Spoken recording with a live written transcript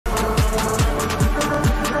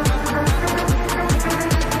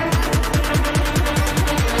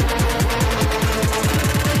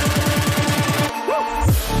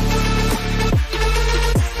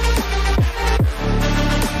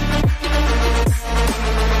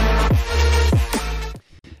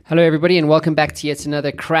Hello, everybody, and welcome back to yet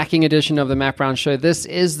another cracking edition of the Matt Brown Show. This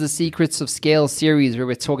is the Secrets of Scale series where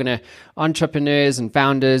we're talking to entrepreneurs and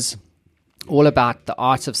founders all about the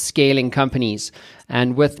art of scaling companies.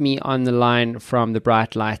 And with me on the line from the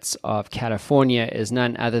bright lights of California is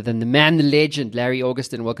none other than the man, the legend, Larry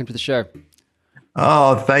Augustin. Welcome to the show.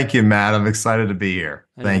 Oh, thank you, Matt. I'm excited to be here.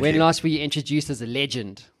 Thank you. When last were you introduced as a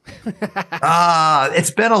legend?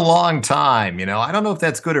 It's been a long time. I don't know if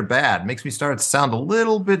that's good or bad. It makes me start to sound a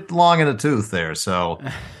little bit long in the tooth there. So,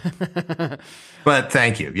 but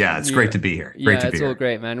thank you. Yeah, it's great to be here. Great to be here. It's all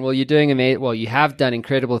great, man. Well, you're doing amazing. Well, you have done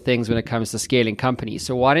incredible things when it comes to scaling companies.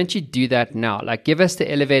 So why don't you do that now? Like, give us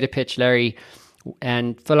the elevator pitch, Larry,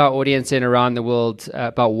 and fill our audience in around the world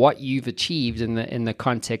about what you've achieved in the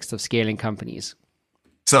context of scaling companies.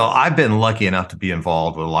 So I've been lucky enough to be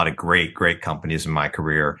involved with a lot of great companies in my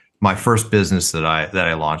career. My first business that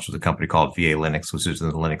I launched was a company called VA Linux, which is in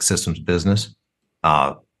the Linux systems business.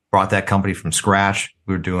 Brought that company from scratch.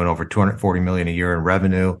 We were doing over 240 million a year in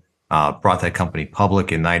revenue. Brought that company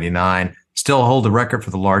public in '99. Still hold the record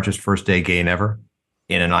for the largest first day gain ever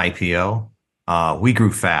in an IPO. We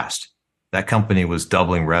grew fast. That company was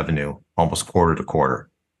doubling revenue almost quarter to quarter.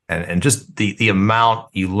 And just the amount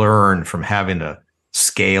you learn from having to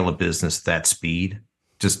scale a business at that speed,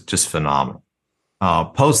 just phenomenal.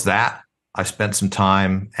 Post that, I spent some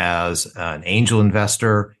time as an angel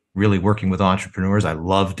investor, really working with entrepreneurs. I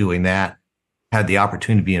love doing that. Had the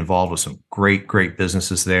opportunity to be involved with some great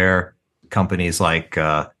businesses there. Companies like,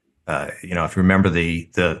 if you remember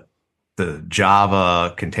the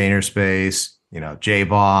Java container space,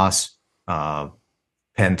 JBoss,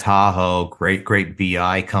 Pentaho, great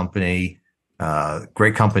BI company,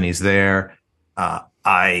 great companies there.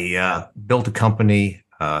 I built a company,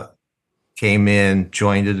 came in,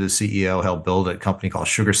 joined it as CEO, helped build a company called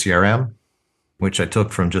Sugar CRM, which I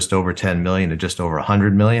took from just over 10 million to just over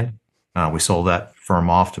 100 million. We sold that firm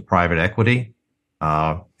off to private equity.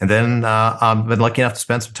 And then I've been lucky enough to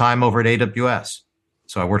spend some time over at AWS.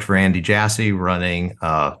 So I worked for Andy Jassy running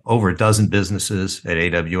over a dozen businesses at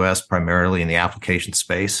AWS, primarily in the application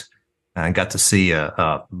space, and got to see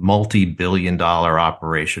a multi-billion-dollar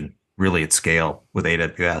operation really at scale with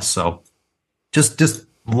AWS. So just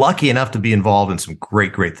lucky enough to be involved in some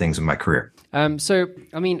great things in my career. There's a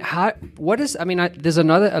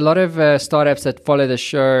lot of startups that follow the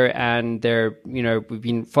show, and we've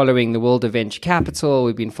been following the world of venture capital.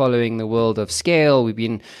 We've been following the world of scale. We've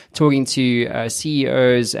been talking to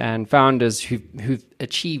CEOs and founders who've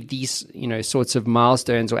achieved these, sorts of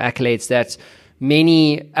milestones or accolades that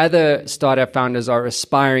many other startup founders are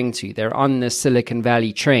aspiring to. They're on the Silicon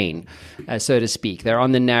Valley train, so to speak. They're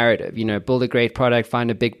on the narrative, build a great product, find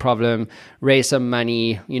a big problem, raise some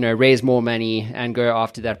money, raise more money, and go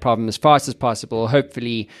after that problem as fast as possible.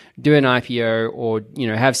 Hopefully do an IPO or,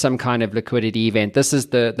 have some kind of liquidity event. This is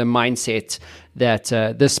the mindset that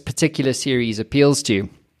this particular series appeals to.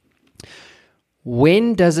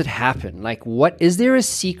 When does it happen? Like, is there a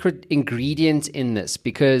secret ingredient in this?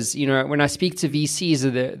 Because, when I speak to VCs,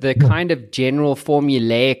 the kind of general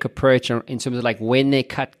formulaic approach in terms of like when they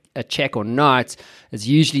cut a check or not is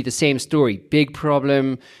usually the same story. Big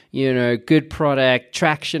problem, good product,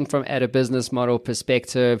 traction at a business model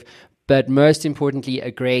perspective, but most importantly, a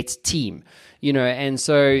great team. And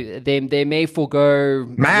so they may forego.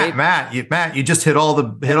 Matt, you just hit all the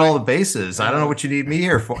bases. I don't know what you need me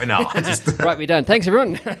here for. No, right, we're done. Thanks,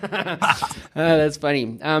 everyone. That's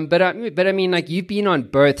funny. But I mean, like, you've been on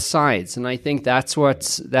both sides, and I think that's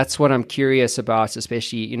what I'm curious about,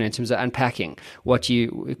 especially in terms of unpacking because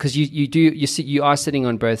you are sitting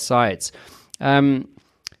on both sides.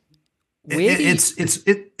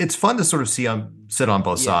 It's fun to sort of sit on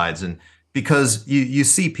both sides, and because you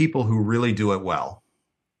see people who really do it well,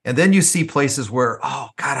 and then you see places where, oh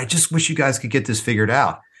God, I just wish you guys could get this figured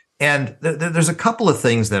out. And there's a couple of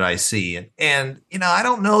things that I see, and I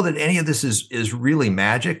don't know that any of this is really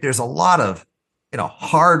magic. There's a lot of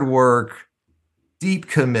hard work, deep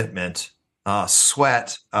commitment,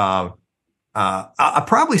 sweat. I'll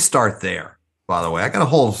probably start there. By the way, I got a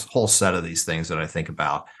whole set of these things that I think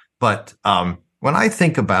about. But when I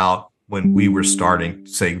think about when we were starting,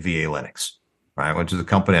 say, VA Linux, right, which is a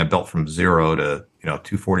company I built from zero to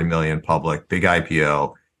 240 million public, big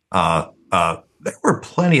IPO, there were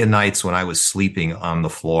plenty of nights when I was sleeping on the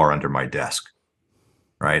floor under my desk.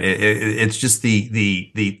 Right, it's just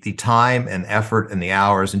the time and effort and the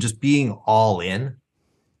hours and just being all in.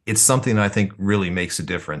 It's something that I think really makes a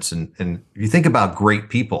difference. And if you think about great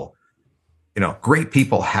people, great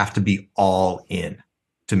people have to be all in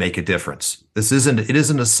to make a difference. It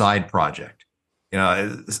isn't a side project.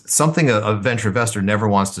 Something a venture investor never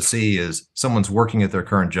wants to see is someone's working at their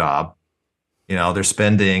current job. They're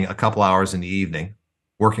spending a couple hours in the evening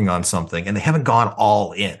working on something and they haven't gone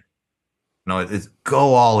all in. It's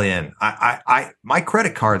go all in. My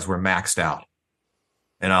credit cards were maxed out.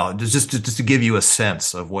 Just to give you a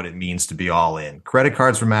sense of what it means to be all in. Credit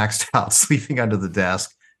cards were maxed out, sleeping under the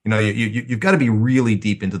desk. You've got to be really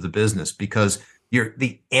deep into the business because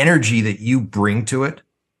the energy that you bring to it,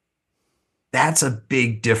 that's a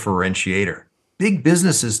big differentiator. Big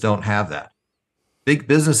businesses don't have that. Big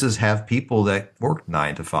businesses have people that work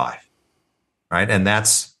 9 to 5, right? And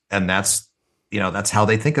that's how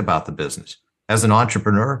they think about the business. As an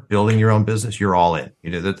entrepreneur, building your own business, you're all in.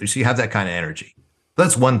 So you have that kind of energy.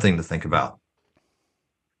 That's one thing to think about.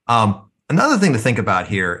 Another thing to think about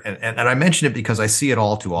here, and I mention it because I see it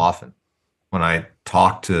all too often when I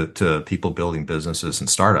talk to people building businesses and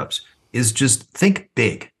startups, is just think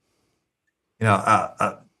big. We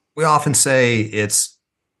often say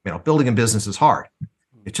building a business is hard.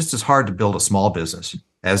 It's just as hard to build a small business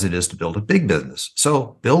as it is to build a big business.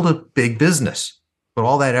 So build a big business, put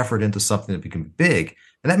all that effort into something that becomes big.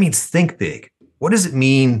 And that means think big. What does it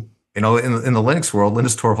mean? In the Linux world,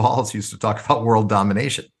 Linus Torvalds used to talk about world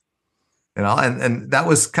domination. And that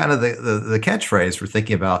was kind of the catchphrase for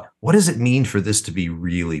thinking about what does it mean for this to be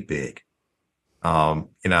really big?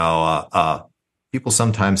 People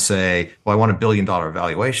sometimes say, well, I want $1 billion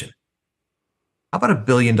valuation. How about $1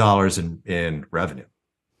 billion in revenue?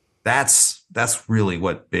 That's really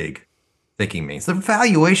what big thinking means. The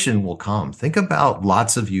valuation will come. Think about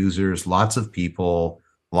lots of users, lots of people,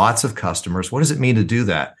 lots of customers. What does it mean to do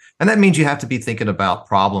that? And that means you have to be thinking about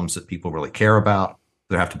problems that people really care about.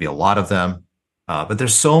 There have to be a lot of them. But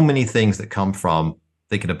there's so many things that come from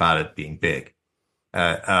thinking about it being big.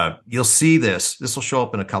 You'll see this. This will show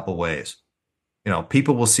up in a couple ways.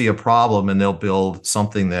 People will see a problem and they'll build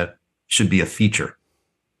something that should be a feature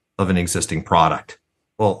of an existing product.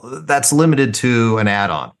 Well, that's limited to an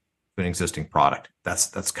add-on to an existing product.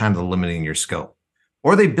 That's kind of limiting your scope.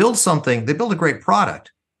 Or they build a great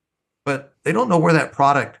product, but they don't know where that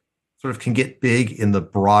product sort of can get big in the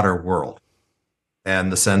broader world.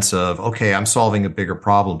 And the sense of, okay, I'm solving a bigger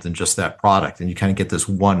problem than just that product. And you kind of get this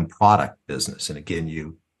one product business. And again,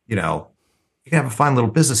 you can have a fine little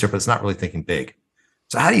business here, but it's not really thinking big.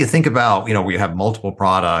 So how do you think about, where you have multiple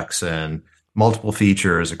products and multiple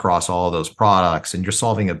features across all of those products and you're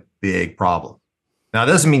solving a big problem? Now, it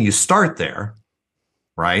doesn't mean you start there,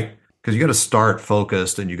 right? Because you got to start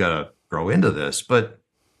focused and you got to grow into this, but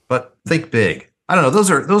think big. I don't know.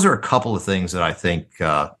 Those are a couple of things that I think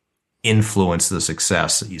influence the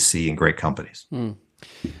success that you see in great companies.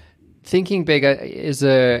 Thinking big is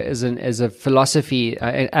a philosophy.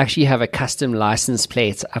 I actually have a custom license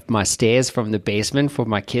plate up my stairs from the basement for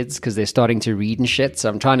my kids because they're starting to read and shit. So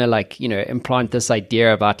I'm trying to implant this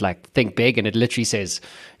idea about think big, and it literally says,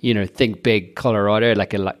 think big, Colorado,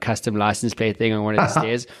 like a custom license plate thing on one of the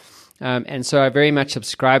stairs. And so I very much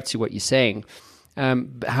subscribe to what you're saying.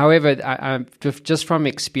 However, I just from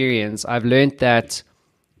experience, I've learned that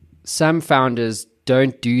some founders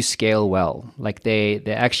don't do scale well. They're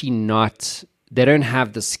actually they don't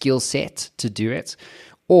have the skill set to do it,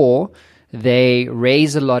 or they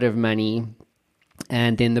raise a lot of money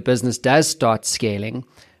and then the business does start scaling,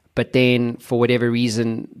 but then for whatever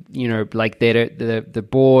reason, the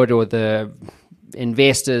board or the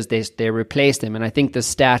investors, they replace them. And I think the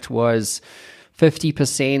stat was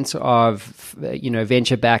 50% of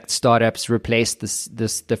venture-backed startups replace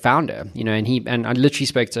the founder. And I literally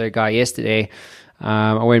spoke to a guy yesterday.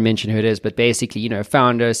 I won't mention who it is, but basically,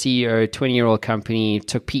 founder, CEO, 20-year-old company,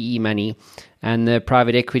 took PE money, and the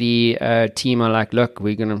private equity team are like, look,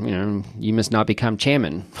 we're gonna, you must now become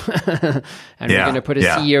chairman, and we're gonna put a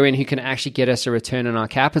CEO in who can actually get us a return on our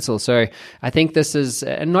capital. So I think this is,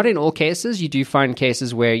 and not in all cases. You do find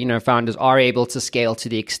cases where founders are able to scale to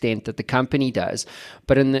the extent that the company does,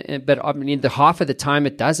 but the half of the time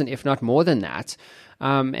it doesn't, if not more than that.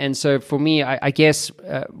 And so for me, I guess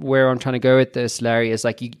where I'm trying to go with this, Larry, is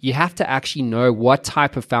you have to actually know what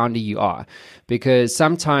type of founder you are, because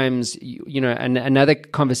sometimes, and another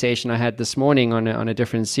conversation I had this morning on a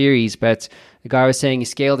different series, but the guy was saying he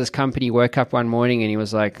scaled his company, woke up one morning and he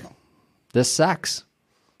was like, this sucks.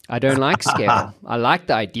 I don't like scale. I like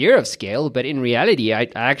the idea of scale, but in reality, I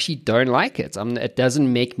actually don't like it. It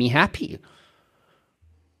doesn't make me happy.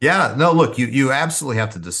 Yeah, no, look, you absolutely have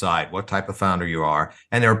to decide what type of founder you are.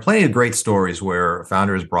 And there are plenty of great stories where a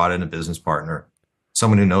founder has brought in a business partner,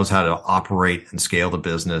 someone who knows how to operate and scale the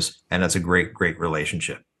business, and that's a great, great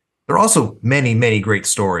relationship. There are also many, many great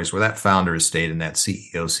stories where that founder has stayed in that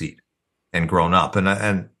CEO seat and grown up.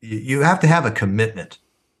 And you have to have a commitment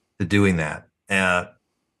to doing that.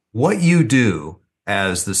 What you do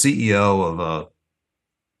as the CEO of a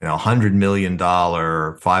 $100 million,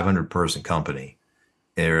 500 person company,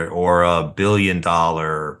 or a $1 billion,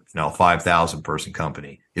 5,000 person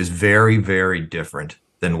company is very, very different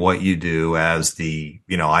than what you do as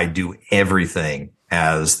I do everything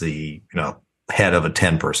as the, head of a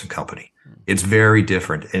 10 person company. It's very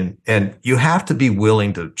different. And you have to be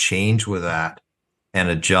willing to change with that and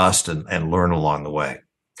adjust and learn along the way.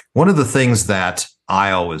 One of the things that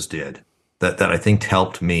I always did that I think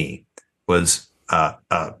helped me was,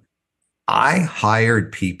 I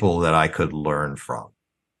hired people that I could learn from.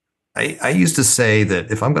 I used to say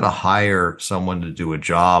that if I'm going to hire someone to do a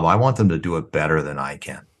job, I want them to do it better than I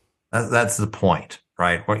can. That's the point,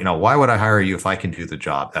 right? Why would I hire you if I can do the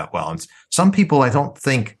job that well? And some people I don't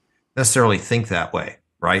think necessarily think that way,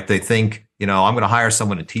 right? They think, I'm going to hire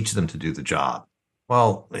someone to teach them to do the job.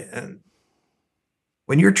 Well,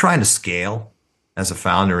 when you're trying to scale as a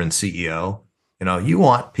founder and CEO, you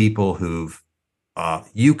want people who've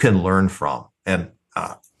you can learn from. And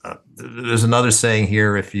there's another saying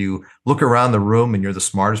here: if you look around the room and you're the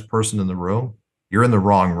smartest person in the room, you're in the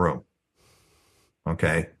wrong room.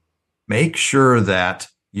 Okay. Make sure that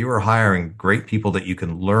you are hiring great people that you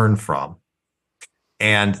can learn from,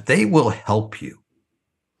 and they will help you.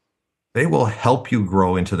 They will help you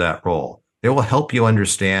grow into that role. They will help you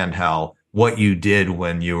understand how what you did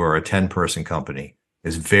when you were a 10 person company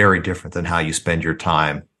is very different than how you spend your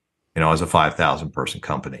time, as a 5,000 person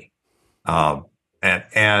company.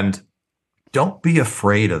 And don't be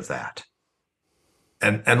afraid of that,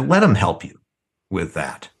 and let them help you with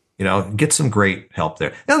that. Get some great help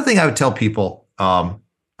there. The other thing I would tell people, I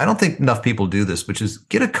don't think enough people do this, which is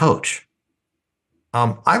get a coach.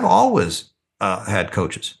 I've always had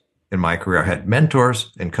coaches in my career. I had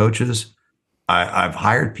mentors and coaches. I've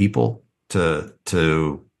hired people to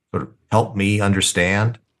sort of help me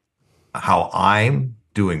understand how I'm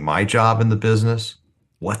doing my job in the business,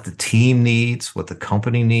 what the team needs, what the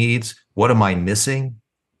company needs, what am I missing?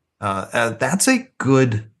 That's a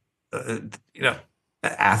good,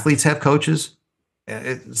 athletes have coaches.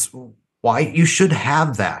 It's why you should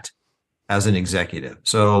have that as an executive.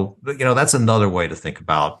 So, that's another way to think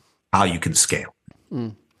about how you can scale.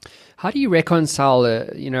 Mm. How do you reconcile,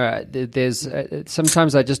 there's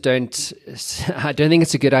sometimes I don't think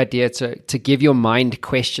it's a good idea to give your mind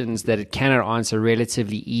questions that it cannot answer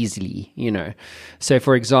relatively easily, So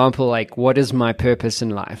for example, like, what is my purpose in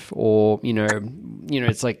life? Or,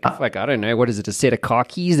 it's like, I don't know, what is it, a set of car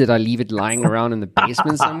keys that I leave it lying around in the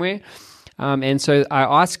basement somewhere? And so I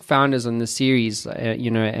ask founders on the series,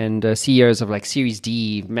 and CEOs of like Series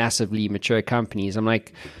D, massively mature companies, I'm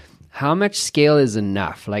like, how much scale is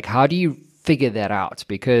enough? Like, how do you figure that out?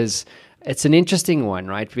 Because it's an interesting one,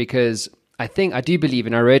 right? Because I do believe,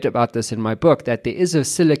 and I wrote about this in my book, that there is a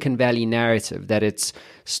Silicon Valley narrative that it's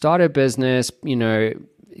start a business,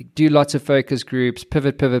 do lots of focus groups,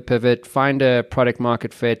 pivot, find a product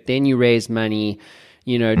market fit, then you raise money,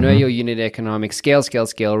 know your unit economics,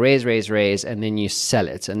 scale, raise, and then you sell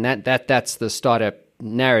it. And that's the startup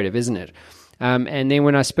narrative, isn't it? And then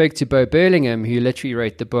when I spoke to Bo Burlingham, who literally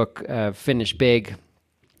wrote the book Finish Big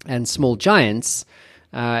and Small Giants,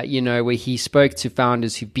 where he spoke to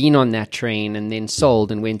founders who've been on that train and then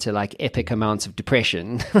sold and went to like epic amounts of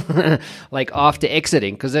depression, like after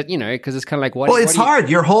exiting, because it's kind of like, it's hard.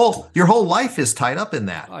 Your whole life is tied up in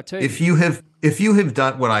that. Oh, totally. If you have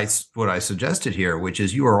done what I suggested here, which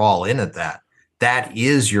is you are all in at that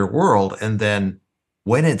is your world, and then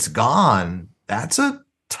when it's gone, that's a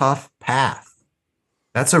tough path.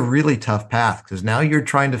 That's a really tough path, because now you're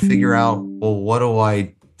trying to figure out, well, what do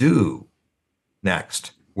I do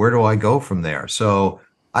next? Where do I go from there? So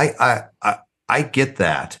I get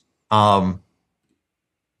that.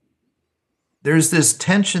 There's this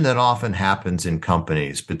tension that often happens in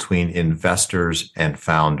companies between investors and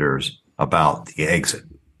founders about the exit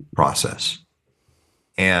process.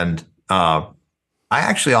 And I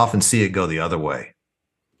actually often see it go the other way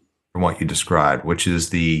from what you described, which is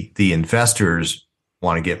the investors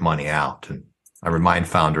want to get money out. And I remind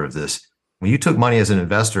founder of this. When you took money as an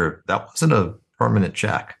investor, that wasn't a permanent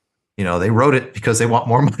check. They wrote it because they want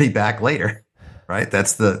more money back later, right?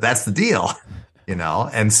 That's the deal,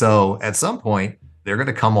 And so at some point they're going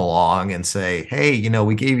to come along and say, hey,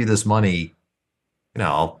 we gave you this money,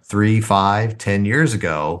 3, 5, 10 years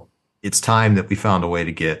ago. It's time that we found a way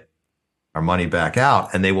to get our money back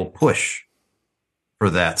out, and they will push for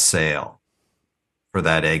that sale, for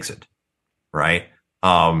that exit, right?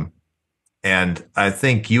 And I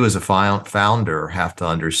think you as a founder have to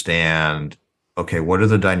understand, okay, what are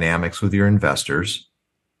the dynamics with your investors?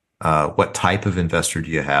 What type of investor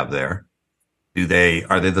do you have there? Are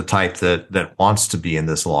they the type that wants to be in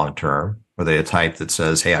this long term? Are they a type that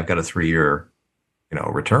says, hey, I've got a 3-year,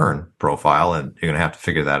 return profile, and you're going to have to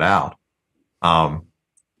figure that out.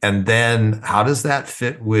 And then how does that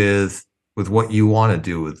fit with what you want to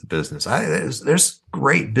do with the business? There's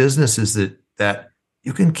great businesses that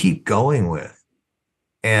you can keep going with,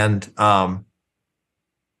 and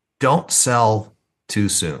don't sell too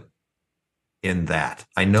soon in that.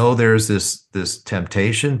 I know there's this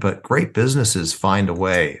temptation, but great businesses find a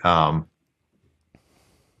way. I'm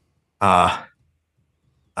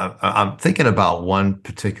thinking about one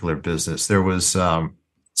particular business. There was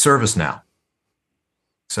ServiceNow.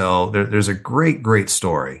 So there's a great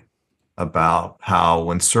story about how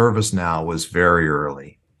when ServiceNow was very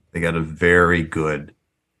early, they got a very good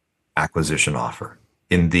acquisition offer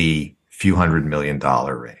in the few $100 million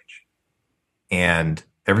range. And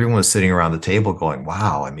everyone was sitting around the table going,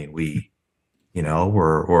 wow, I mean,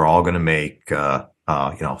 we're all going to make,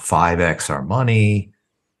 5X our money.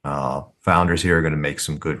 Founders here are going to make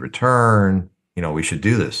some good return. We should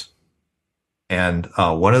do this. And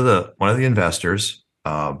one of the investors,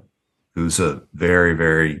 who's a very,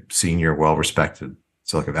 very senior, well-respected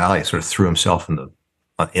Silicon Valley, sort of threw himself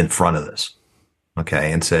in front of this,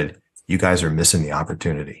 okay, and said, "You guys are missing the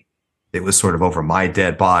opportunity. It was sort of over my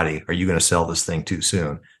dead body. Are you going to sell this thing too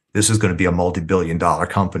soon? This is going to be a multi-billion-dollar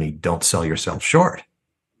company. Don't sell yourself short."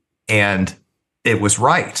 And it was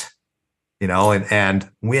right,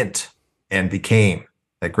 and went and became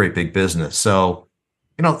that great big business. So,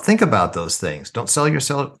 think about those things. Don't sell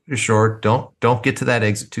yourself short. Don't get to that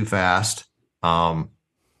exit too fast. And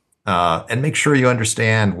make sure you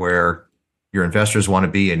understand where your investors want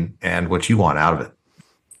to be and what you want out of it.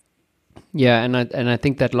 Yeah, and I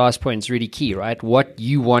think that last point is really key, right? What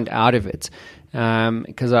you want out of it,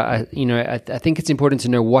 because I think it's important to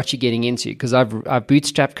know what you're getting into. Because I've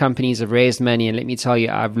bootstrapped companies, I've raised money, and let me tell you,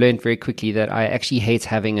 I've learned very quickly that I actually hate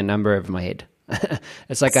having a number over my head.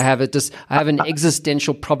 It's like I have an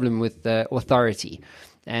existential problem with authority.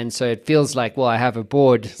 And so it feels like, well, I have a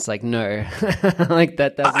board. It's like, no, like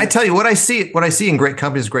that. I tell you what I see in great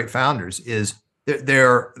companies, great founders is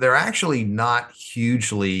they're actually not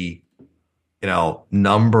hugely,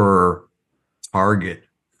 number target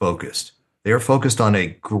focused. They're focused on a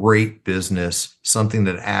great business, something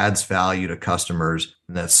that adds value to customers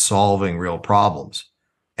and that's solving real problems.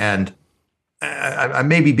 And I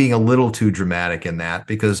may be being a little too dramatic in that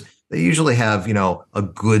because they usually have, a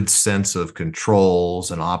good sense of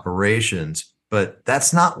controls and operations, but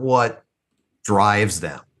that's not what drives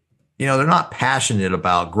them. They're not passionate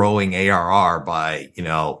about growing ARR by,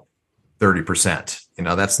 30%.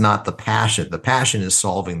 That's not the passion. The passion is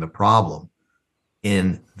solving the problem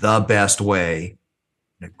in the best way,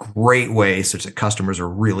 in a great way, such that customers are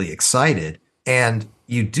really excited. And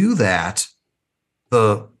you do that,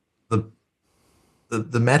 the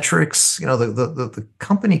metrics, the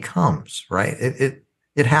company comes, right?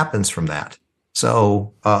 It happens from that.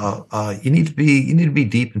 So you need to be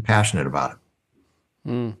deep and passionate about it.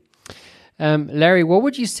 Mm. Larry, what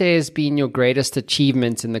would you say has been your greatest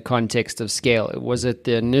achievement in the context of scale? Was it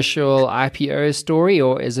the initial IPO story,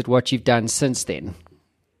 or is it what you've done since then?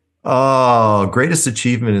 Oh, greatest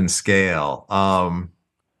achievement in scale.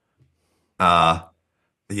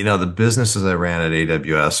 The businesses I ran at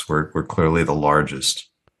AWS were clearly the largest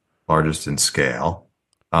in scale.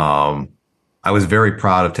 I was very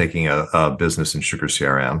proud of taking a business in Sugar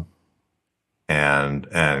CRM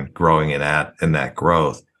and growing in that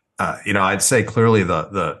growth. I'd say clearly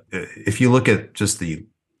if you look at just the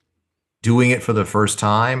doing it for the first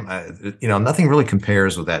time, nothing really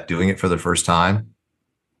compares with that doing it for the first time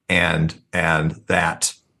and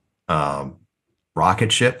that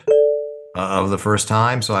rocket ship of the first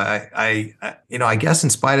time. So I guess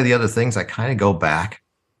in spite of the other things, I kind of go back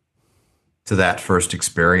to that first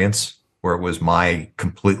experience where it was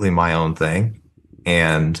completely my own thing.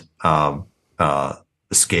 And the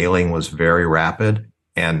scaling was very rapid.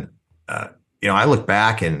 And, I look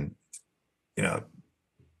back and,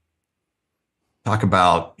 talk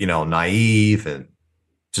about, naive and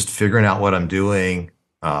just figuring out what I'm doing.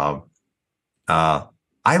 I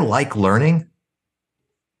like learning.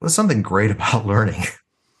 There's something great about learning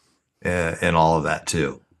and all of that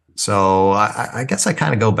too. So I guess I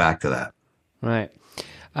kind of go back to that. Right.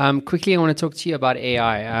 Quickly, I want to talk to you about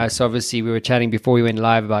AI. So obviously, we were chatting before we went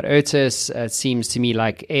live about Otis. It seems to me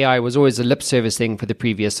like AI was always a lip service thing for the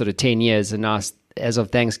previous sort of 10 years. And now, as of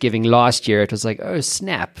Thanksgiving last year, it was like, oh,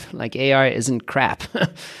 snap, like AI isn't crap.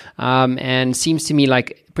 And seems to me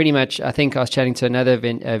like pretty much, I think I was chatting to another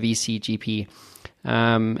VC GP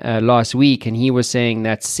last week, and he was saying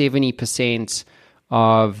that 70%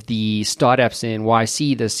 of the startups in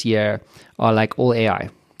YC this year are like all AI.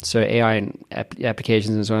 So AI and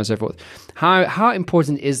applications and so on and so forth. How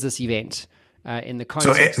important is this event in the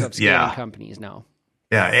context of scaling companies now?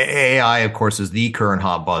 Yeah, AI, of course, is the current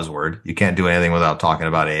hot buzzword. You can't do anything without talking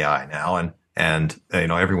about AI now, and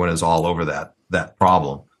everyone is all over that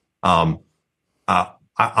problem. I'm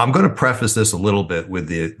going to preface this a little bit with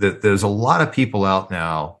there's a lot of people out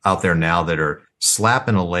there now that are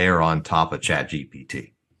slapping a layer on top of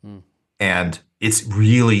ChatGPT, and it's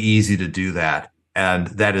really easy to do that, and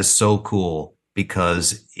that is so cool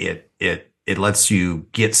because it lets you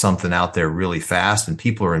get something out there really fast, and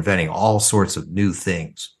people are inventing all sorts of new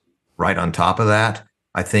things right on top of that.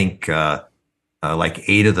 I think like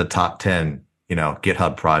 8 of the top 10,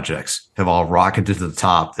 GitHub projects have all rocketed to the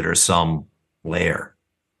top that are some layer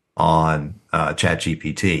on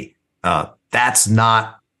ChatGPT. That's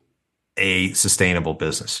not a sustainable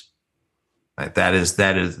business. Right?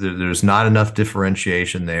 There's not enough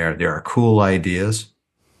differentiation there. There are cool ideas,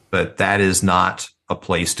 but that is not a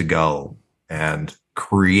place to go and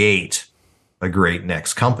create a great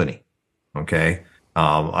next company. Okay.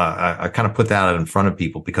 I kind of put that in front of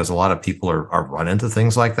people because a lot of people are run into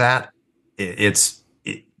things like that.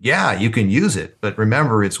 Yeah, you can use it, but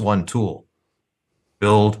remember, it's one tool.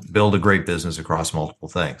 Build a great business across multiple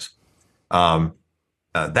things.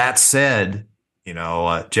 That said,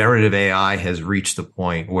 generative AI has reached the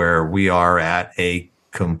point where we are at a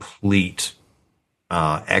complete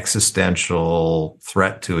existential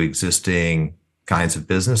threat to existing kinds of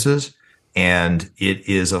businesses, and it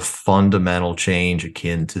is a fundamental change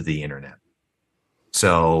akin to the internet.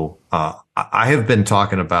 So I have been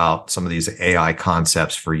talking about some of these AI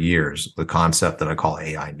concepts for years, the concept that I call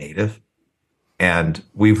AI native. And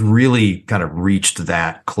we've really kind of reached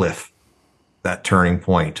that cliff, that turning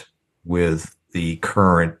point with the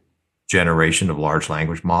current generation of large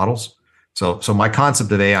language models. So my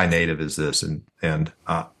concept of AI native is this, and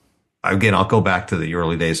again, I'll go back to the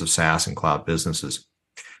early days of SaaS and cloud businesses,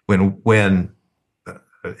 when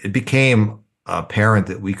it became apparent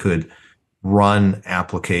that we could run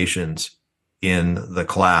applications in the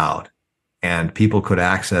cloud and people could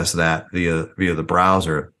access that via the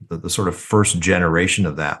browser. The sort of first generation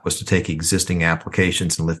of that was to take existing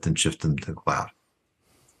applications and lift and shift them to the cloud.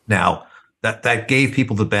 Now, that gave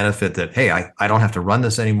people the benefit that, hey, I don't have to run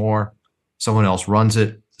this anymore. Someone else runs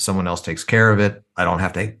it. Someone else takes care of it. I don't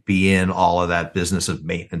have to be in all of that business of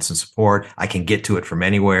maintenance and support. I can get to it from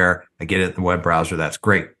anywhere. I get it in the web browser. That's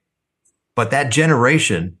great. But that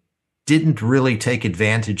generation didn't really take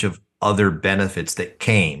advantage of other benefits that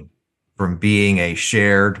came from being a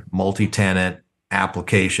shared multi-tenant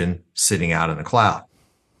application sitting out in the cloud.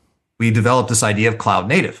 We developed this idea of cloud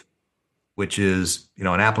native, which is, an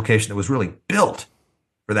application that was really built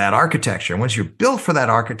for that architecture. And once you're built for that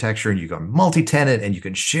architecture and you go multi-tenant and you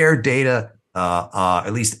can share data, at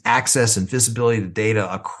least access and visibility to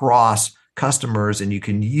data across customers, and you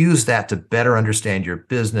can use that to better understand your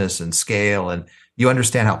business and scale, and you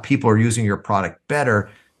understand how people are using your product better,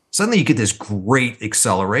 suddenly you get this great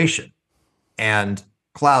acceleration. And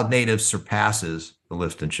cloud native surpasses the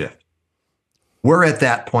lift and shift. We're at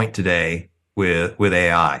that point today with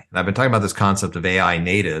AI. And I've been talking about this concept of AI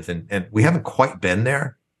native, and we haven't quite been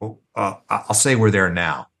there. I'll say we're there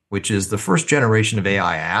now, which is the first generation of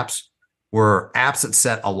AI apps were apps that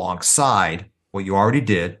sat alongside what you already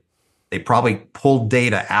did. They probably pulled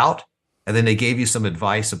data out, and then they gave you some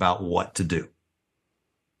advice about what to do.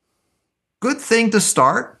 Good thing to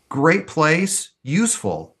start, great place,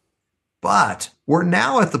 useful. But we're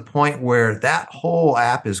now at the point where that whole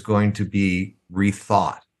app is going to be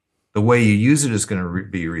rethought. The way you use it is going to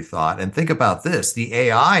be rethought. And think about this. The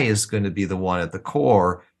AI is going to be the one at the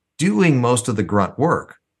core doing most of the grunt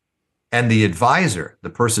work. And the advisor, the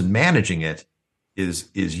person managing it, is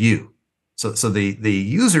you. So the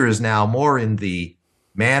user is now more in the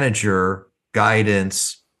manager,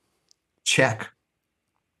 guidance, check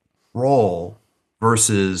role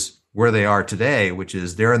versus where they are today, which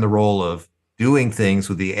is they're in the role of doing things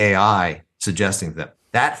with the AI suggesting them.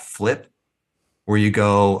 That flip where you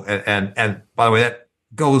go, and by the way, that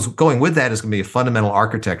going with that is going to be a fundamental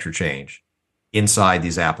architecture change inside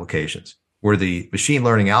these applications, where the machine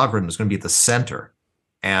learning algorithm is going to be at the center.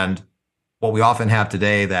 And what we often have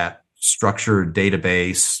today, that structured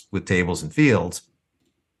database with tables and fields,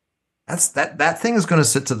 that thing is going to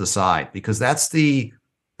sit to the side, because that's the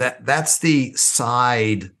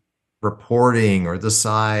side reporting or the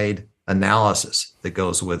side analysis that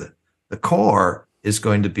goes with it. The core is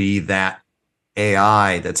going to be that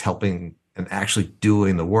AI that's helping and actually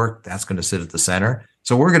doing the work, that's going to sit at the center.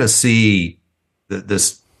 So we're going to see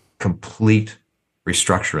this complete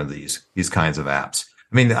restructure of these kinds of apps.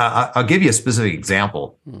 I mean, I'll give you a specific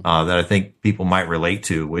example that I think people might relate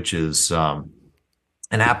to, which is an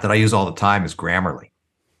app that I use all the time is Grammarly.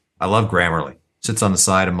 I love Grammarly. Sits on the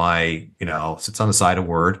side of sits on the side of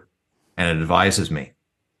Word, and it advises me.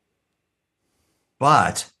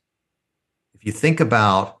 But if you think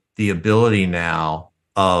about the ability now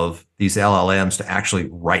of these LLMs to actually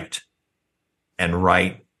write and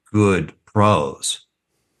write good prose,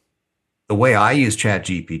 the way I use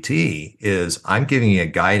ChatGPT is I'm giving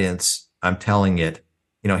it guidance. I'm telling it,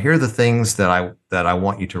 here are the things that I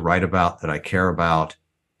want you to write about, that I care about.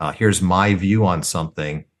 Here's my view on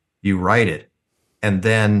something. You write it. And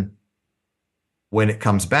then when it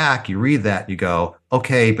comes back, you read that, you go,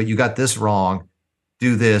 okay, but you got this wrong.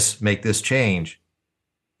 Do this, make this change.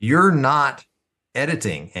 You're not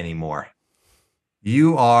editing anymore.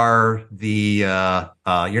 You are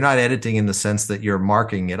you're not editing in the sense that you're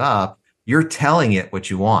marking it up. You're telling it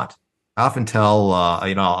what you want. I often tell,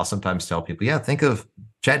 I'll sometimes tell people, think of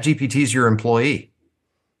ChatGPT as your employee.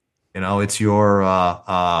 It's your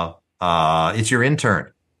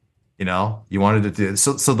intern. You wanted to do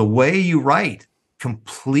so the way you write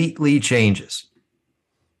completely changes.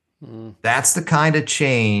 That's the kind of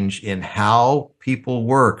change in how people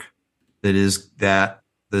work that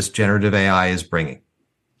this generative AI is bringing.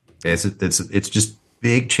 It's just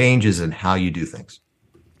big changes in how you do things.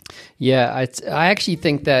 Yeah, I actually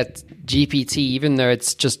think that GPT, even though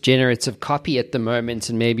it's just generative copy at the moment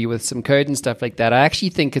and maybe with some code and stuff like that, I actually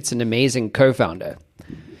think it's an amazing co-founder.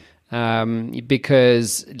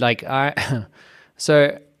 Because I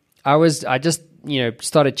just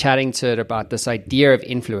started chatting to it about this idea of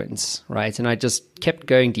influence, right? And I just kept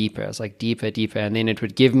going deeper. I was like deeper, and then it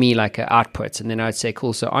would give me like an output, and then I'd say,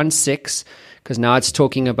 cool. So on 6, because now it's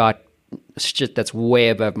talking about shit that's way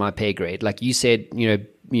above my pay grade. Like you said,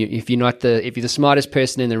 if you're the smartest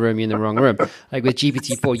person in the room, you're in the wrong room. Like with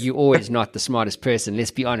GPT-4, you're always not the smartest person.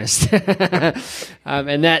 Let's be honest.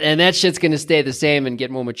 And that shit's going to stay the same and get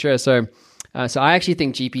more mature. So I actually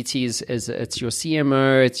think GPT is it's your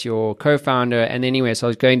CMO, it's your co-founder. And anyway, so I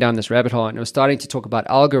was going down this rabbit hole and it was starting to talk about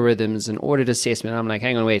algorithms and audit assessment. I'm like,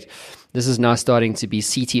 hang on, wait, this is now starting to be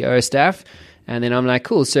CTO stuff. And then I'm like,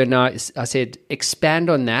 cool. So now I said, expand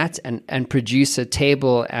on that and produce a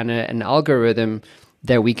table and an algorithm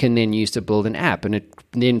that we can then use to build an app. And it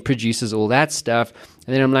then produces all that stuff.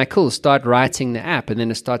 And then I'm like, cool, start writing the app. And then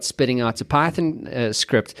it starts spitting out a Python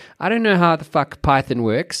script. I don't know how the fuck Python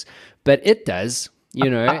works, but it does,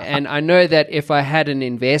 And I know that if I had an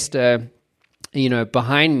investor,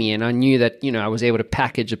 behind me and I knew that, I was able to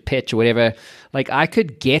package a pitch or whatever, like I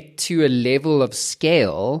could get to a level of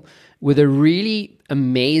scale with a really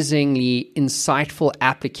amazingly insightful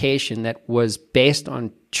application that was based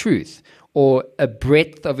on truth, or a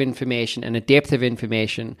breadth of information and a depth of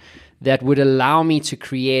information that would allow me to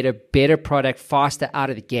create a better product faster out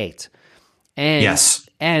of the gate. And, yes.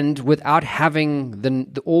 And without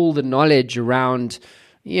having all the knowledge around,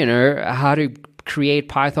 how to create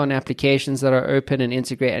Python applications that are open and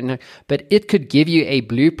integrate. But it could give you a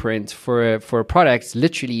blueprint for a product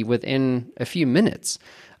literally within a few minutes.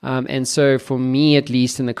 And so for me, at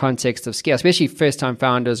least in the context of scale, especially first-time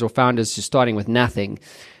founders or founders who are starting with nothing,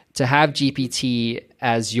 to have GPT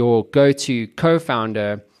as your go-to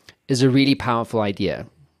co-founder is a really powerful idea.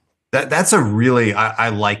 That's a really, I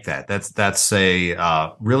like that. That's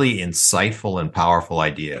a really insightful and powerful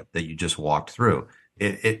idea that you just walked through.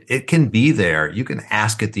 It can be there. You can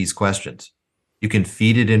ask it these questions. You can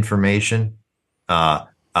feed it information.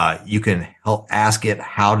 You can help ask it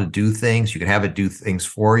how to do things. You can have it do things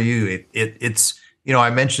for you. It's I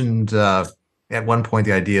mentioned at one point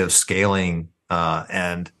the idea of scaling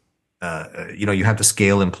and you have to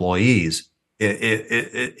scale employees.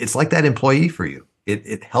 It's like that employee for you.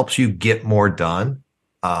 It helps you get more done.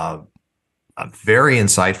 Very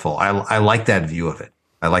insightful. I like that view of it.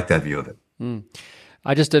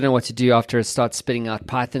 I just don't know what to do after it starts spitting out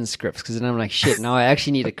Python scripts, because then I'm like, shit, now I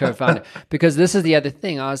actually need a co-founder. Because this is the other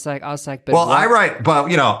thing. I was like, but well, I write, but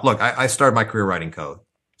look, I started my career writing code.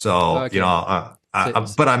 So, okay.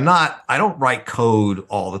 But I don't write code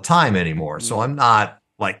all the time anymore. So I'm not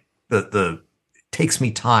like it takes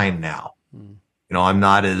me time now. I'm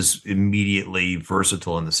not as immediately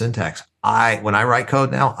versatile in the syntax. When I write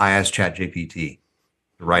code now, I ask ChatGPT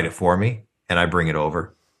to write it for me and I bring it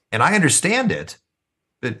over and I understand it.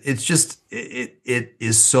 But it's just, it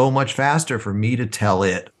is so much faster for me to tell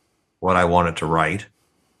it what I want it to write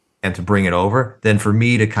and to bring it over than for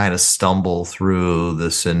me to kind of stumble through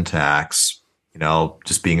the syntax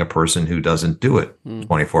just being a person who doesn't do it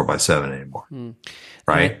 24/7 anymore.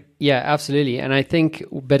 Right? Yeah, absolutely. And I think,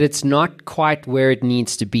 but it's not quite where it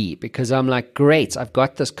needs to be, because I'm like, great, I've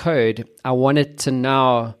got this code. I want it to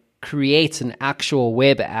now create an actual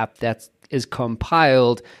web app that is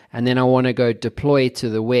compiled, and then I want to go deploy to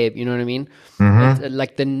the web. You know what I mean? It's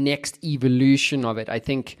like the next evolution of it. I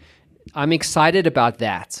think I'm excited about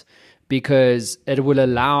that, because it will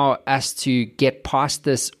allow us to get past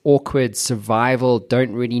this awkward survival,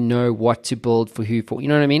 don't really know what to build for who for. You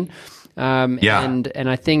know what I mean? And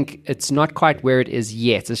I think it's not quite where it is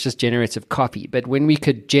yet. It's just generative copy. But when we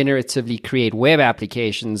could generatively create web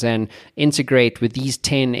applications and integrate with these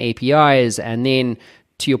 10 APIs, and then,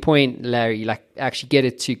 to your point, Larry, like actually get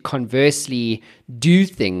it to conversely do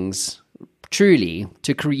things truly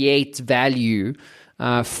to create value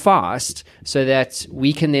fast, so that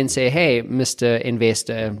we can then say, hey, Mr.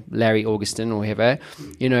 Investor, Larry Augustin or whoever,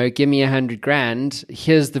 give me $100,000.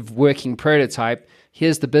 Here's the working prototype.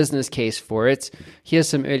 Here's the business case for it. Here's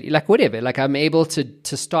some early, like whatever. Like I'm able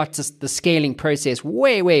to start the scaling process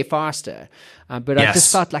way, way faster. But I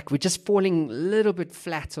just felt like we're just falling a little bit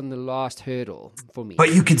flat on the last hurdle for me.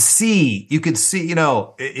 But you could see,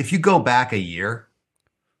 if you go back a year,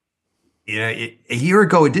 a year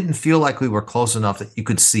ago, it didn't feel like we were close enough that you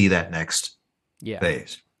could see that next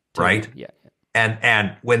phase, right? Yeah.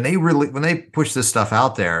 And when they push this stuff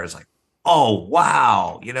out there, it's like, oh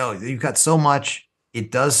wow, you've got so much. It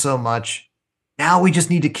does so much. Now we just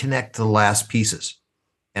need to connect to the last pieces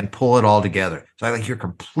and pull it all together. So I think you're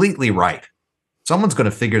completely right. Someone's going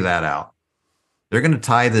to figure that out. They're going to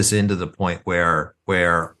tie this into the point where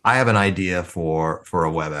I have an idea for a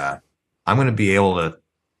web app. I'm going to be able to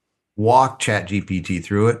walk ChatGPT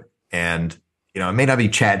through it. And, it may not be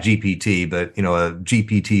ChatGPT, but, a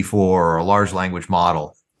GPT-4 or a large language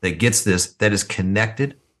model that gets this, that is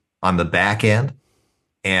connected on the back end,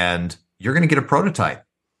 and you're going to get a prototype.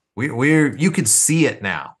 You could see it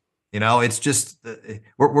now. It's just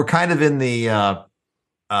we're kind of in the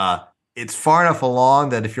it's far enough along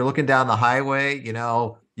that if you're looking down the highway,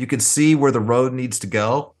 you can see where the road needs to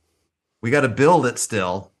go. We got to build it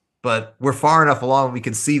still, but we're far enough along we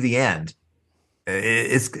can see the end.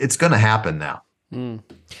 It's going to happen now.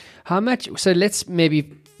 How much? So let's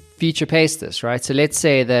maybe future pace this, right? So let's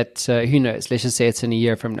say that, who knows, let's just say it's in a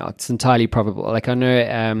year from now. It's entirely probable. Like I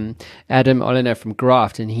know Adam Oliner from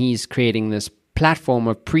Graft, and he's creating this platform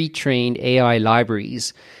of pre-trained AI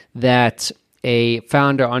libraries that a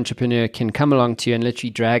founder entrepreneur can come along to and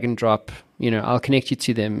literally drag and drop. I'll connect you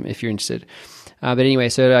to them if you're interested. But anyway,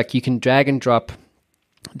 so like you can drag and drop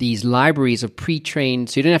these libraries of pre-trained,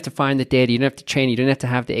 so you don't have to find the data, you don't have to train, you don't have to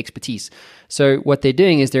have the expertise. So what they're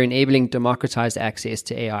doing is they're enabling democratized access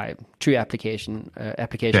to AI, true application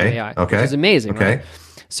AI, which is amazing, right?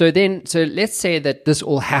 So let's say that this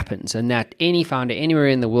all happens, and that any founder anywhere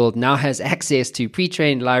in the world now has access to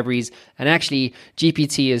pre-trained libraries, and actually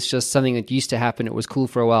GPT is just something that used to happen. It was cool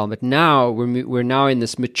for a while, but now we're now in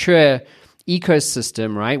this mature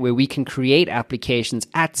ecosystem, right, where we can create applications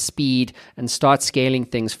at speed and start scaling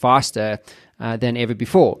things faster than ever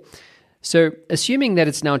before. So assuming that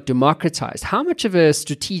it's now democratized, how much of a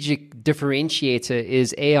strategic differentiator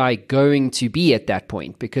is AI going to be at that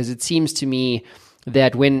point? Because it seems to me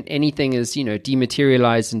that when anything is,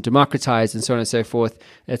 dematerialized and democratized and so on and so forth,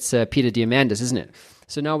 it's Peter Diamandis, isn't it?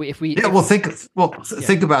 So now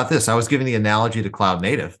think about this. I was giving the analogy to cloud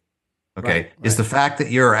native. Okay. Right. Is the fact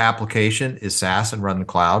that your application is SaaS and run in the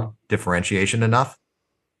cloud differentiation enough?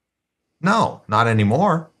 No, not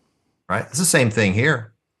anymore. Right. It's the same thing here.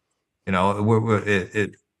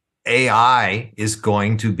 AI is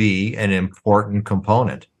going to be an important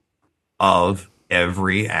component of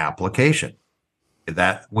every application.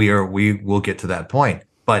 That we will get to that point.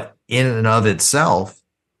 But in and of itself,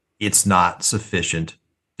 it's not sufficient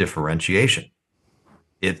differentiation.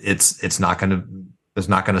 It's not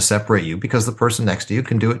going to separate you, because the person next to you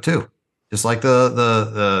can do it too. Just like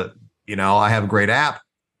I have a great app,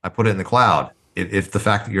 I put it in the cloud. If the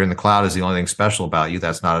fact that you're in the cloud is the only thing special about you,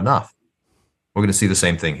 that's not enough. We're going to see the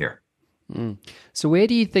same thing here. So where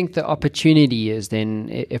do you think the opportunity is then,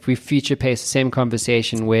 if we future pace the same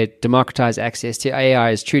conversation where democratized access to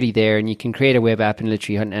AI is truly there and you can create a web app in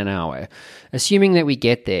literally an hour? Assuming that we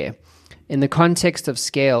get there, in the context of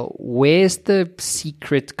scale, where's the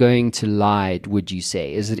secret going to lie, would you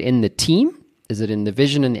say? Is it in the team? Is it in the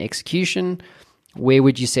vision and the execution? Where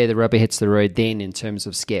would you say the rubber hits the road then in terms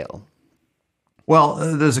of scale?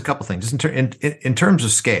 Well, there's a couple things. In terms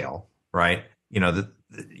of scale, right?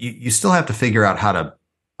 You still have to figure out how to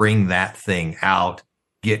bring that thing out,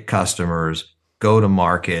 get customers, go to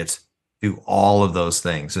markets, do all of those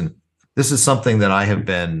things. And this is something that I have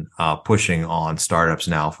been pushing on startups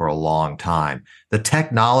now for a long time. The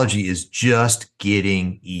technology is just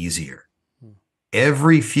getting easier.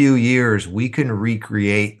 Every few years, we can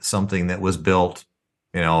recreate something that was built,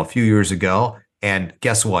 a few years ago. And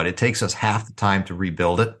guess what? It takes us half the time to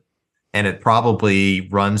rebuild it. And it probably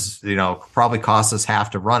runs, probably costs us half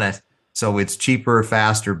to run it. So it's cheaper,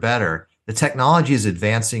 faster, better. The technology is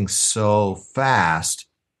advancing so fast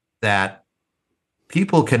that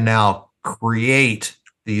people can now create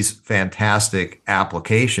these fantastic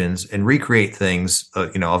applications and recreate things,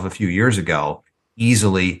 of a few years ago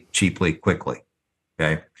easily, cheaply, quickly.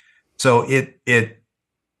 Okay. So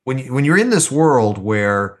when you're in this world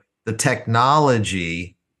where the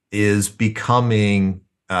technology is becoming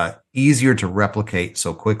easier to replicate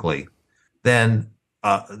so quickly, then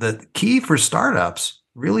the key for startups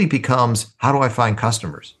really becomes, how do I find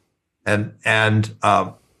customers? And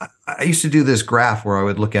I used to do this graph where I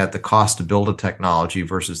would look at the cost to build a technology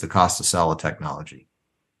versus the cost to sell a technology.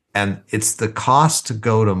 And it's the cost to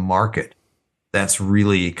go to market that's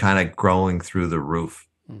really kind of growing through the roof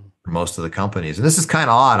for most of the companies. And this is kind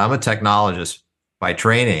of odd. I'm a technologist by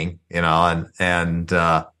training, and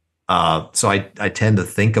so I tend to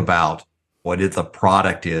think about what the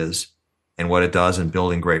product is and what it does in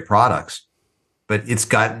building great products. But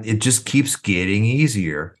it just keeps getting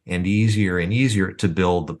easier and easier and easier to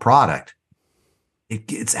build the product.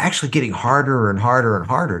 It's actually getting harder and harder and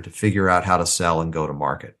harder to figure out how to sell and go to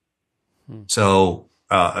market. So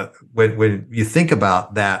when you think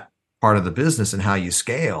about that part of the business and how you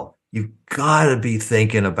scale, you've got to be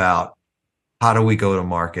thinking about, how do we go to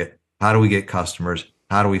market? How do we get customers?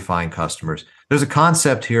 How do we find customers? There's a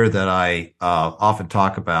concept here that I often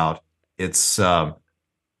talk about. It's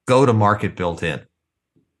go to market built in,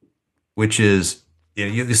 which is,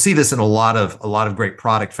 you see this in a lot of great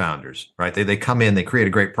product founders, right? They come in, they create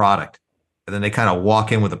a great product, and then they kind of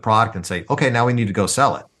walk in with the product and say, okay, now we need to go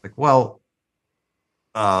sell it. Like, well,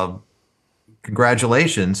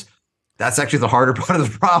 congratulations. That's actually the harder part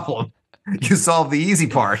of the problem. You solve the easy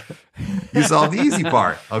part. You solve the easy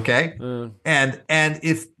part. Okay. And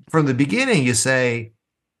if from the beginning you say,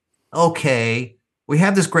 okay, we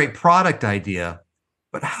have this great product idea,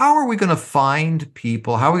 but how are we going to find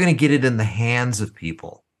people? How are we going to get it in the hands of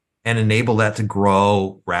people and enable that to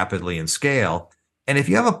grow rapidly and scale? And if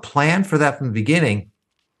you have a plan for that from the beginning,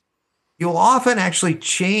 you'll often actually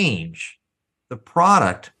change the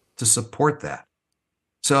product to support that.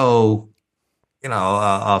 So,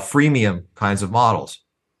 freemium kinds of models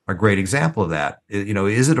are a great example of that.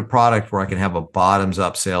 Is it a product where I can have a bottoms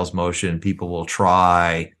up sales motion? People will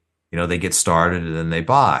try, they get started and then they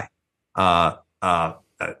buy. You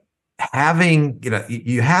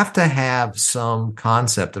have to have some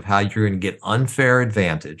concept of how you're going to get unfair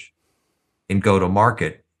advantage and go to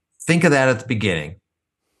market. Think of that at the beginning.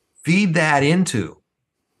 Feed that into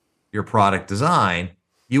your product design.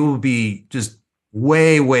 You will be just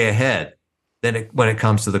way, way ahead when it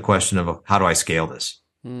comes to the question of, how do I scale this?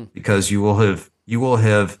 Because you will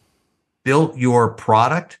have built your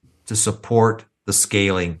product to support the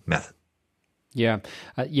scaling method. Yeah.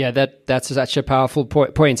 That's such a powerful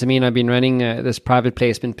point. I mean, I've been running this private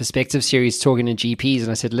placement perspective series talking to GPs,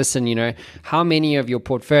 and I said, listen, how many of your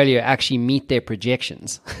portfolio actually meet their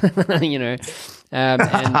projections? And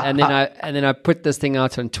then I put this thing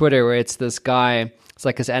out on Twitter where it's this guy. It's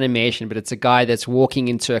like this animation, but it's a guy that's walking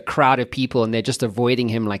into a crowd of people and they're just avoiding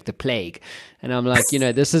him like the plague. And I'm like,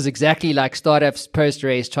 this is exactly like startups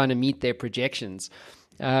post-race trying to meet their projections.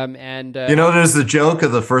 There's the joke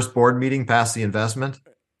of the first board meeting past the investment.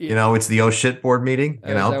 It's the oh shit board meeting,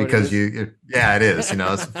 because it is. It's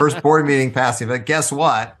the first board meeting past the event. Guess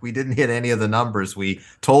what? We didn't hit any of the numbers we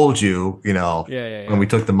told you, when we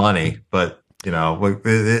took the money. But,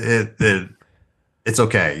 it's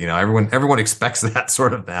okay. Everyone expects that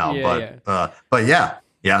sort of now. But yeah.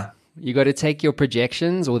 You got to take your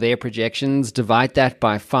projections or their projections, divide that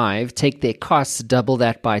by 5, take their costs, double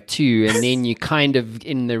that by 2, and then you kind of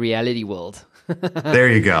in the reality world. There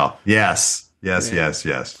you go. Yes.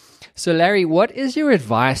 So Larry, what is your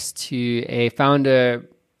advice to a founder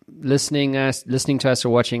listening to us or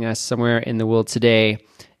watching us somewhere in the world today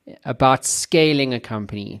about scaling a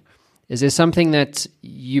company? Is there something that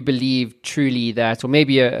you believe truly that, or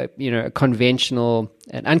maybe an unconventional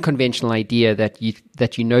idea that you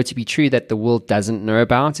know to be true that the world doesn't know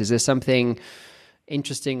about? Is there something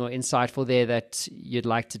interesting or insightful there that you'd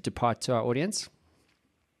like to depart to our audience?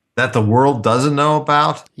 That the world doesn't know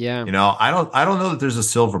about? Yeah. I don't know that there's a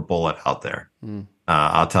silver bullet out there.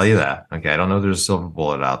 I'll tell you that. Okay, I don't know if there's a silver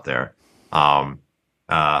bullet out there. I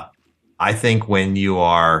think when you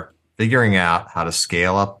are figuring out how to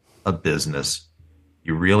scale up a business,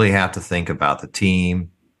 you really have to think about the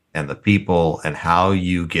team and the people and how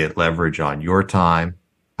you get leverage on your time,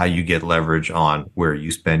 how you get leverage on where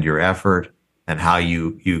you spend your effort, and how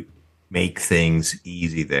you make things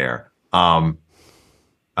easy there.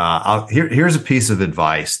 Here's a piece of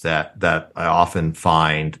advice that I often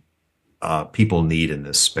find people need in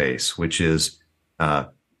this space, which is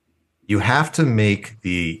you have to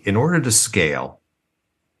in order to scale,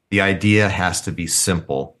 the idea has to be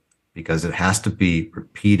simple because it has to be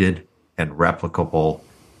repeated and replicable,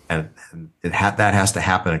 and that has to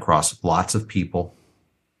happen across lots of people.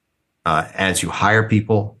 As you hire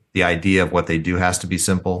people, the idea of what they do has to be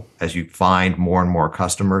simple. As you find more and more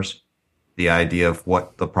customers, the idea of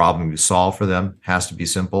what the problem you solve for them has to be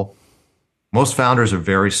simple. Most founders are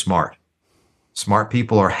very smart. Smart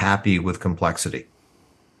people are happy with complexity.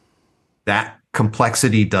 That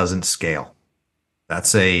complexity doesn't scale.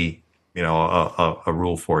 That's a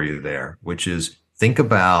rule for you there, which is think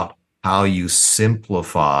about how you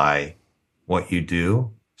simplify what you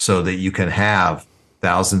do so that you can have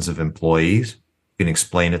thousands of employees. You can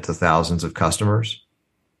explain it to thousands of customers.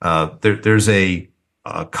 There's a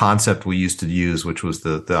concept we used to use, which was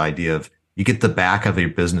the idea of you get the back of your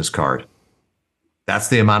business card. That's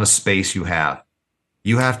the amount of space you have.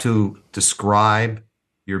 You have to describe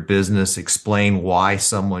your business, explain why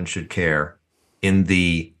someone should care in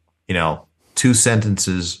the 2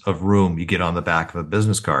 sentences of room you get on the back of a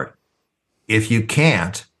business card. If you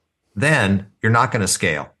can't, then you're not going to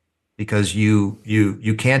scale because you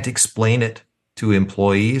can't explain it to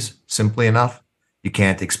employees simply enough. You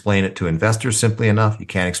can't explain it to investors simply enough. You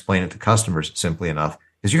can't explain it to customers simply enough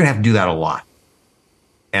because you're going to have to do that a lot.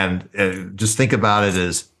 And just think about it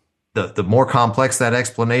as the more complex that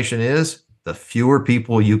explanation is, the fewer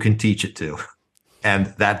people you can teach it to. And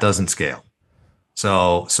that doesn't scale.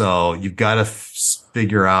 So you've got to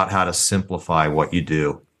figure out how to simplify what you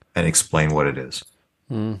do and explain what it is.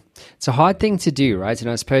 It's a hard thing to do, right? And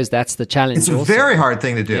I suppose that's the challenge. It's a very hard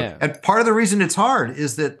thing to do. Yeah. And part of the reason it's hard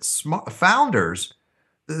is that founders,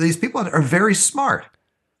 these people are very smart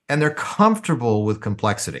and they're comfortable with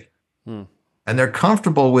complexity. And they're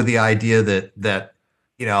comfortable with the idea that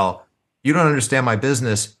you don't understand my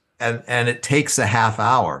business and it takes a half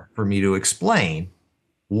hour for me to explain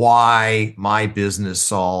why my business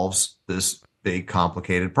solves this big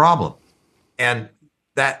complicated problem. And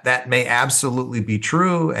that may absolutely be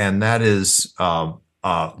true, and that is, but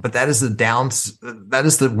that is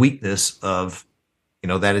the weakness of,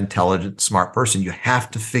 that intelligent, smart person. You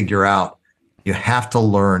have to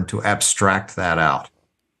learn to abstract that out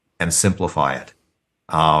and simplify it.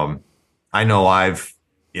 I know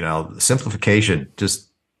simplification.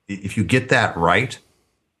 Just if you get that right,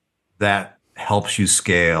 that helps you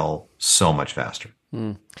scale so much faster.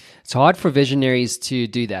 It's hard for visionaries to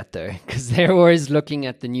do that, though, because they're always looking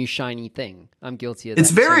at the new shiny thing. I'm guilty of that.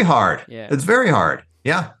 It's very hard. Yeah. It's very hard.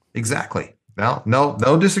 Yeah, exactly.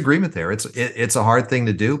 No disagreement there. It's a hard thing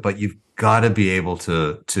to do, but you've got to be able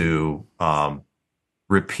to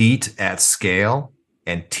repeat at scale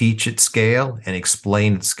and teach at scale and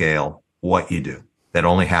explain at scale what you do. That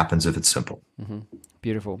only happens if it's simple. Mm-hmm.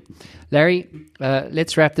 Beautiful. Larry,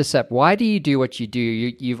 let's wrap this up. Why do you do what you do?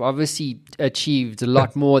 You've obviously achieved a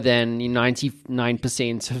lot more than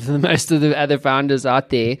 99% of most of the other founders out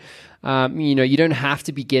there. You don't have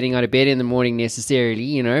to be getting out of bed in the morning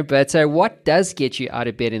necessarily, but what does get you out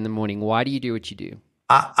of bed in the morning? Why do you do what you do?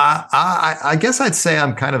 I guess I'd say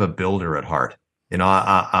I'm kind of a builder at heart.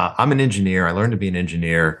 I'm an engineer. I learned to be an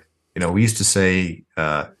engineer. We used to say,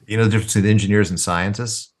 the difference between engineers and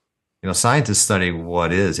scientists. Scientists study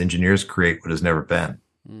what is. Engineers create what has never been.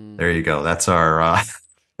 There you go. That's our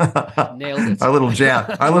nailed it. Our little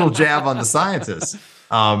jab on the scientists.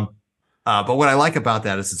 But what I like about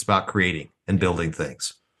that is it's about creating and building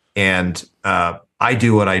things. And I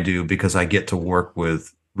do what I do because I get to work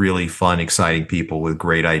with really fun, exciting people with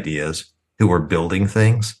great ideas who are building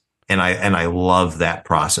things, and I love that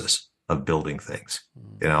process of building things.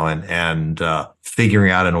 And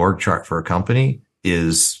figuring out an org chart for a company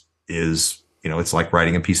is it's like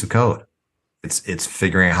writing a piece of code. It's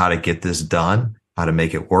figuring out how to get this done, how to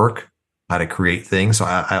make it work, how to create things. So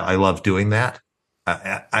I love doing that.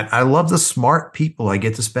 I love the smart people I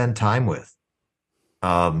get to spend time with.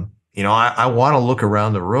 I want to look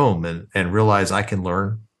around the room and realize I can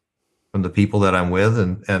learn from the people that I'm with.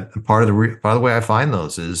 And part of the way I find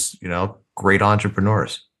those is, great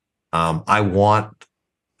entrepreneurs. I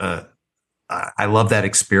love that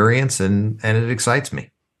experience and it excites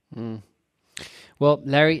me. Well,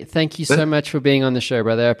 Larry, thank you so much for being on the show,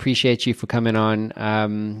 brother. I appreciate you for coming on. I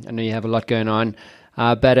know you have a lot going on.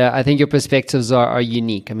 But I think your perspectives are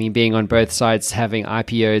unique. I mean, being on both sides, having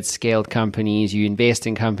IPO'd, scaled companies, you invest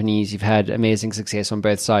in companies, you've had amazing success on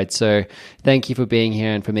both sides. So thank you for being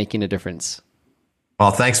here and for making a difference.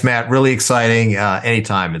 Well, thanks, Matt. Really exciting.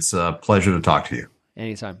 Anytime. It's a pleasure to talk to you.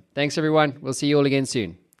 Anytime. Thanks, everyone. We'll see you all again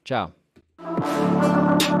soon. Ciao.